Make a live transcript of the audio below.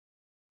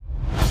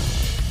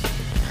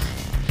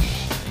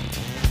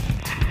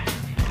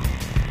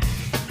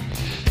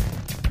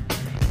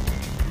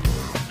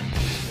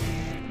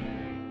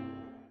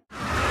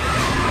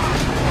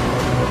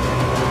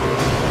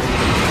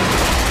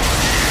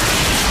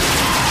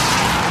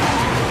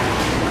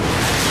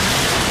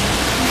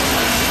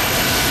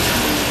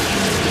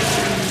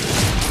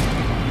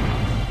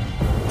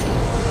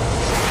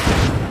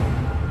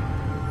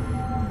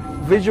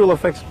visual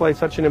effects play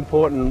such an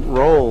important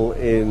role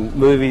in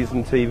movies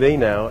and TV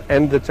now,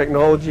 and the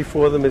technology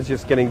for them is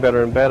just getting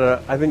better and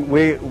better. I think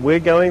we're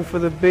going for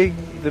the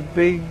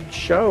big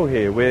show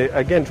here. We're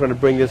again trying to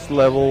bring this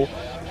level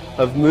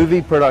of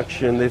movie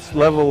production, this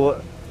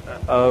level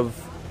of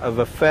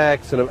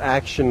effects and of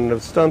action and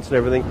of stunts and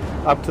everything,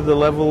 up to the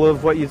level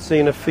of what you'd see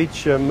in a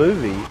feature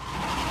movie.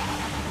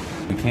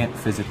 We can't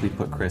physically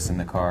put Chris in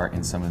the car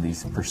in some of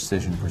these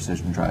precision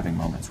driving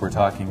moments. We're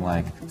talking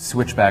like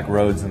switchback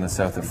roads in the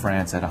south of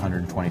France at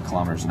 120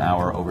 kilometers an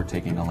hour,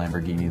 overtaking a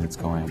Lamborghini that's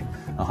going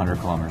 100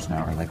 kilometers an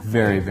hour, like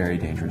very, very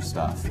dangerous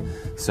stuff.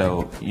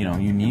 So, you know,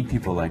 you need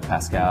people like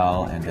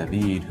Pascal and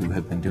David who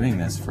have been doing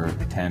this for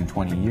 10,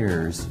 20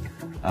 years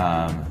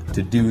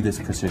to do this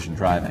precision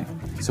driving.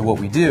 So what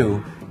we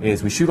do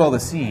is we shoot all the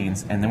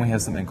scenes, and then we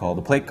have something called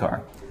the plate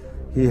car.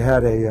 He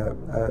had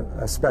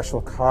a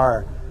special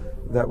car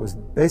that was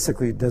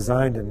basically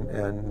designed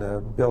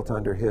and built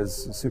under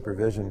his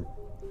supervision,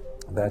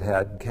 that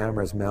had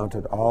cameras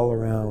mounted all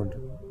around,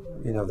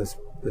 you know,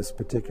 this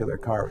particular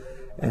car.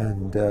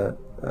 And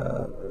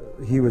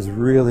he was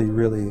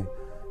really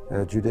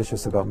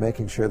judicious about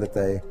making sure that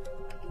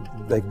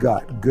they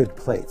got good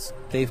plates.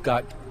 They've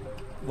got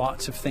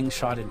lots of things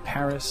shot in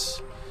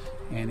Paris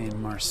and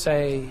in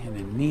Marseille and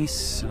in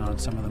Nice and on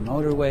some of the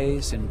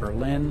motorways in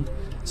Berlin.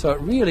 So it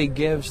really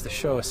gives the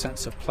show a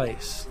sense of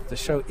place. The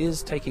show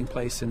is taking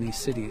place in these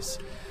cities.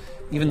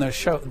 Even though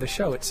the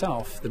show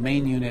itself, the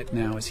main unit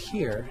now is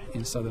here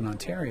in southern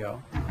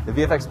Ontario. The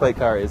VFX plate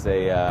car is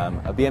a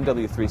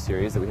BMW 3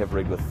 Series that we have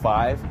rigged with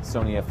 5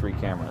 Sony F3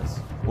 cameras.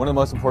 One of the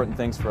most important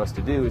things for us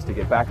to do is to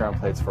get background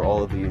plates for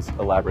all of these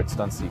elaborate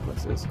stunt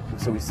sequences.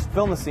 So we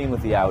film the scene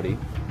with the Audi,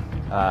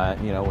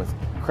 you know, with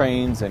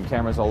cranes and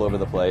cameras all over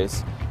the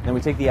place. Then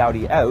we take the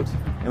Audi out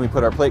and we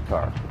put our plate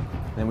car.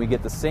 Then we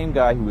get the same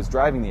guy who was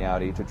driving the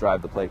Audi to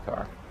drive the plate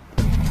car.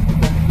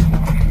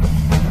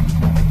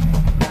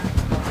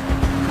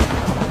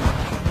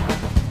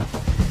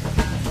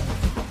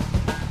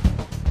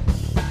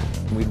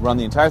 We'd run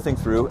the entire thing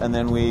through, and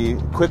then we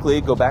quickly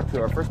go back to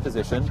our first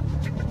position,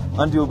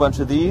 undo a bunch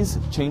of these,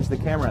 change the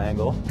camera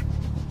angle,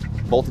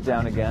 bolt it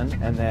down again,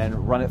 and then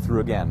run it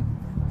through again.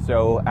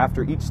 So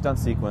after each stunt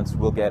sequence,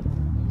 we'll get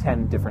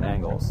 10 different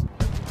angles.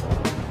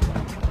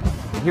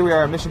 Here we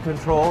are at mission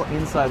control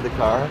inside the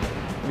car.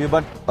 We have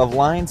a bunch of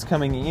lines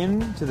coming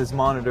in to this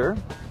monitor,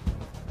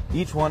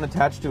 each one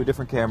attached to a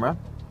different camera.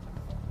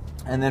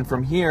 And then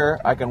from here,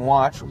 I can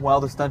watch,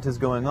 while the stunt is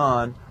going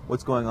on,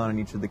 what's going on in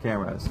each of the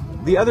cameras.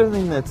 The other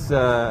thing that's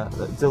a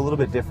little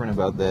bit different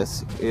about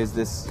this is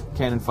this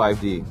Canon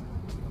 5D.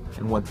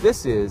 And what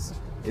this is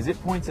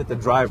it points at the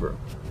driver.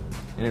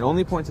 And it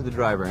only points at the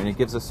driver, and it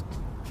gives us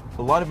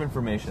a lot of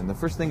information. The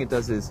first thing it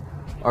does is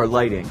our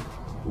lighting.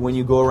 When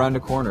you go around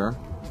a corner,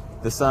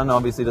 the sun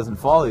obviously doesn't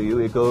follow you.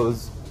 It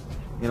goes,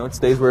 you know, it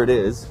stays where it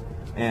is,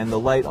 and the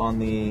light on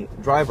the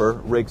driver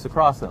rakes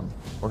across him.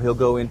 Or he'll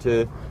go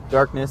into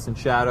darkness and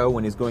shadow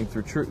when he's going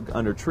through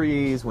under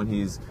trees, when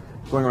he's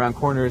going around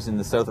corners in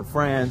the south of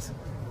France,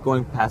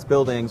 going past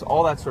buildings,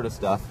 all that sort of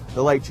stuff.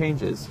 The light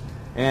changes.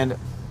 And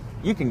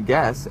you can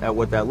guess at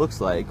what that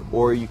looks like,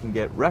 or you can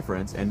get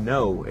reference and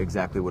know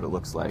exactly what it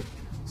looks like.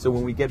 So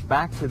when we get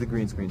back to the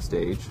green screen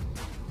stage,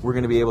 we're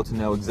going to be able to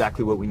know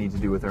exactly what we need to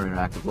do with our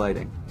interactive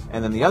lighting.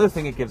 And then the other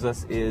thing it gives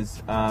us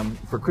is,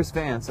 for Chris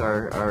Vance,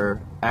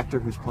 our actor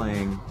who's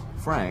playing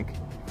Frank,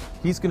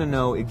 he's going to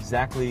know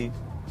exactly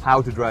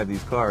how to drive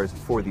these cars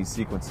for these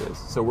sequences.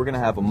 So we're going to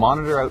have a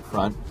monitor out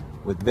front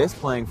with this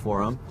playing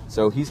for him,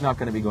 so he's not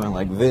going to be going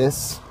like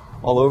this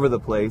all over the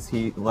place.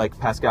 He, like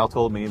Pascal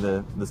told me,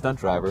 the stunt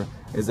driver,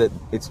 is that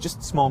it's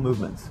just small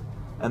movements.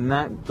 And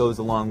that goes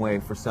a long way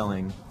for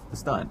selling the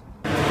stunt.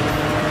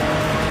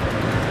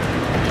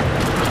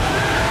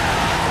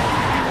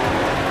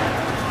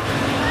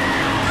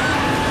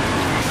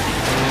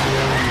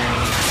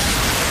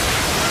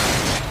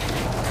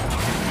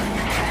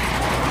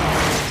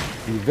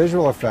 The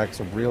visual effects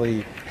have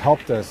really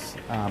helped us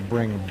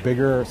bring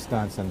bigger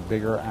stunts and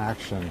bigger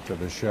action to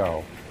the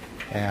show.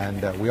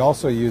 And we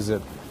also use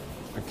it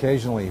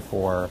occasionally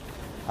for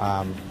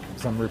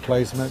some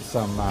replacements.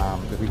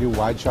 If we do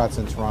wide shots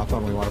in Toronto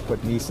and we want to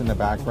put Nice in the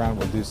background,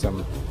 we'll do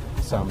some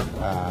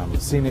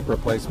scenic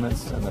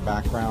replacements in the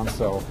background.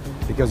 So,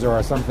 because there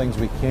are some things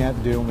we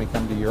can't do when we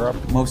come to Europe.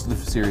 Most of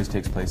the series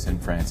takes place in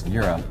France and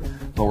Europe,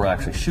 but we're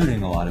actually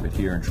shooting a lot of it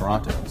here in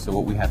Toronto. So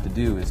what we have to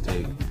do is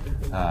take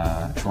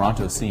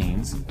Toronto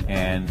scenes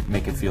and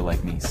make it feel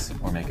like Nice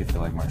or make it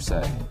feel like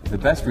Marseille. The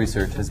best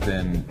research has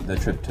been the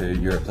trip to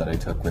Europe that I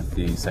took with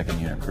the second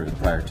unit crew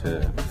prior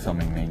to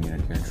filming main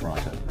unit here in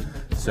Toronto.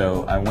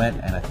 So I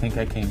went and I think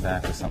I came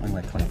back with something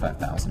like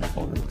 25,000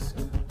 photos.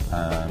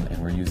 And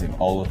we're using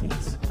all of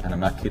these, and I'm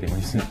not kidding, we're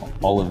using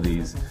all of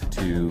these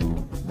to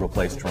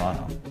replace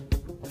Toronto.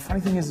 The funny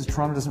thing is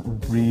Toronto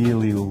doesn't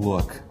really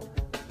look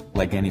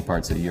like any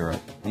parts of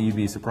Europe. You'd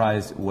be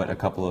surprised what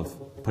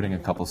putting a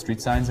couple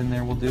street signs in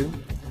there will do,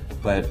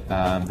 but there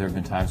have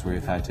been times where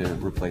we've had to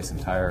replace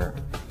entire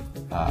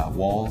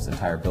walls,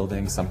 entire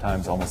buildings,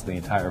 sometimes almost the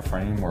entire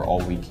frame, where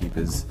all we keep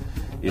is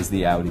is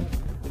the Audi.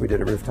 We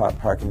did a rooftop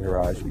parking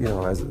garage, you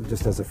know,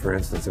 just as a for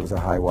instance. It was a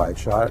high-wide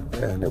shot,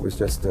 and it was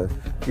just a,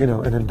 you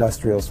know, an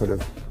industrial sort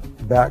of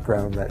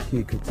background that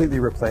he completely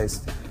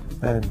replaced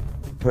and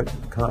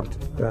comped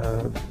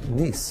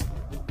Nice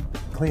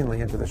cleanly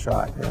into the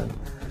shot. And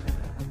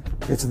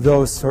it's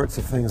those sorts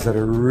of things that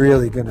are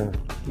really going to,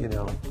 you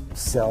know,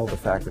 sell the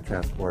fact that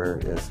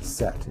Transporter is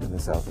set in the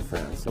south of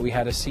France. So we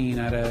had a scene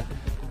at a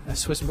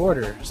Swiss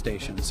border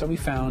station, so we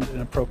found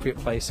an appropriate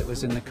place that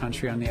was in the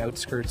country on the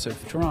outskirts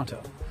of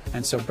Toronto.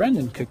 And so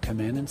Brendan could come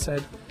in and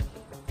said,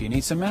 "Do you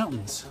need some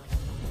mountains?"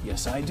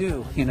 "Yes, I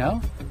do," you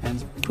know,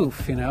 and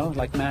poof, you know,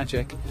 like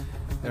magic,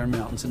 there are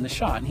mountains in the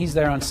shot. And he's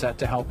there on set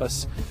to help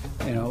us,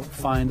 you know,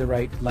 find the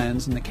right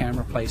lens and the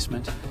camera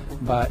placement.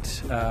 But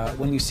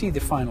when you see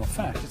the final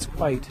effect, it's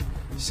quite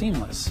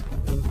seamless.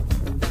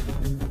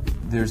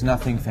 There's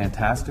nothing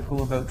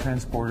fantastical about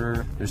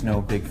Transporter. There's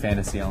no big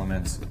fantasy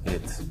elements.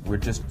 We're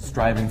just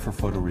striving for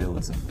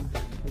photorealism.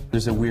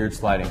 There's a weird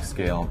sliding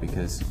scale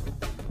because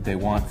they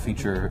want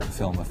feature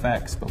film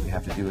effects, but we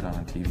have to do it on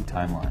a TV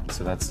timeline.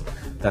 So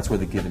that's where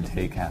the give and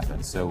take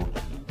happens. So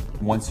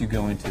once you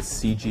go into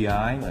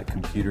CGI, like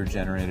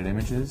computer-generated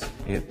images,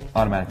 it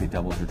automatically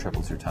doubles or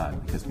triples your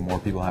time because more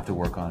people have to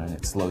work on it.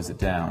 It slows it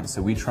down.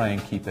 So we try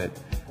and keep it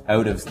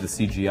out of the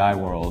CGI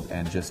world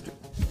and just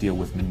deal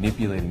with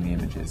manipulating the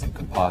images and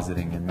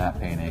compositing and matte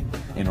painting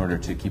in order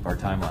to keep our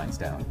timelines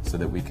down so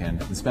that we can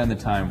spend the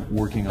time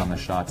working on the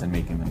shots and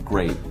making them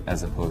great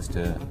as opposed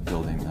to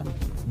building them.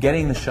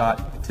 Getting the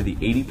shot to the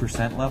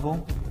 80%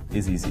 level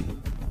is easy.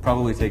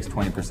 Probably takes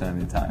 20% of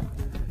the time.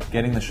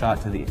 Getting the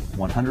shot to the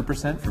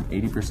 100%, from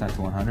 80%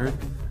 to 100,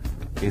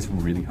 is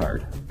really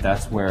hard.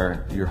 That's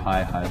where your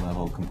high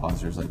level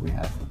compositors like we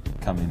have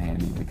come in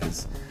handy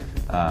because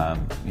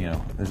you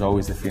know, there's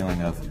always the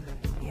feeling of,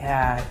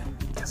 yeah,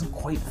 it doesn't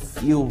quite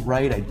feel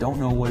right, I don't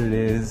know what it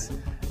is,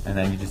 and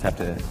then you just have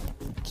to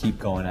keep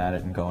going at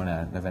it, and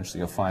eventually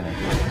you'll find it.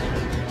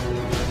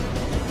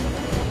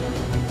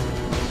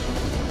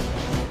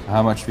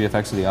 How much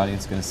VFX are the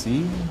audience going to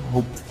see?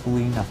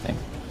 Hopefully nothing.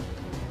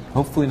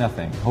 Hopefully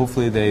nothing.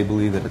 Hopefully they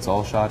believe that it's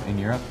all shot in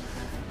Europe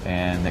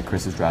and that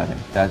Chris is driving.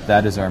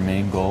 That is our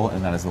main goal,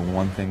 and that is the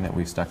one thing that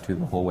we've stuck to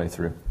the whole way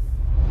through.